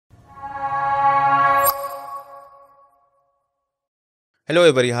Hello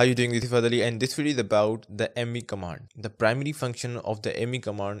everybody, how are you doing? This is Fadali and this video is about the me command. The primary function of the me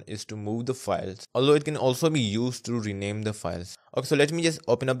command is to move the files, although it can also be used to rename the files. Okay, so let me just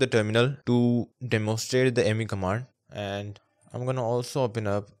open up the terminal to demonstrate the me command, and I'm gonna also open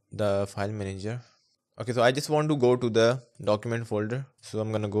up the file manager. Okay, so I just want to go to the document folder. So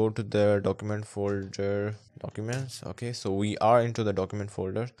I'm gonna go to the document folder, documents. Okay, so we are into the document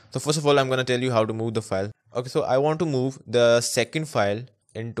folder. So first of all, I'm gonna tell you how to move the file. Okay, so I want to move the second file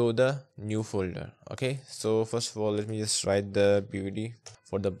into the new folder. Okay, so first of all, let me just write the pvd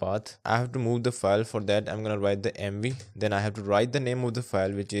for the path. I have to move the file. For that, I'm gonna write the mv, then I have to write the name of the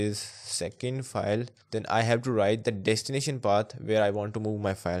file, which is second file. Then I have to write the destination path where I want to move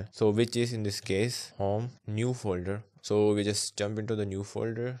my file, so which is in this case home, new folder. So we just jump into the new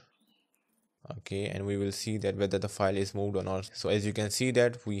folder. Okay, and we will see that whether the file is moved or not. So as you can see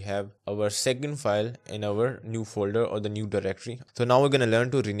that we have our second file in our new folder or the new directory. So now we're going to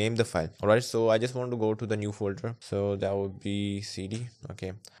learn to rename the file. All right, so I just want to go to the new folder, so that would be cd.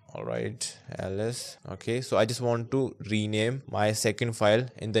 Okay, all right, ls. Okay, so I just want to rename my second file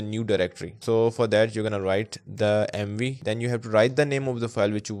in the new directory. So for that, you're going to write the mv, then you have to write the name of the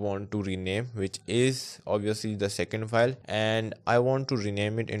file which you want to rename, which is obviously the second file, and I want to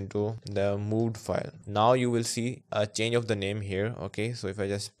rename it into the moved file. Now you will see a change of the name here. Okay, so if I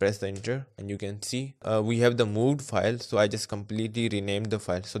just press the enter, and you can see we have the moved file. So I just completely renamed the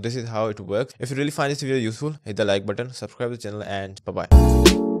file. So this is how it works. If you really find this video useful, hit the like button, subscribe to the channel, and bye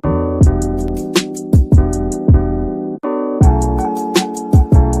bye.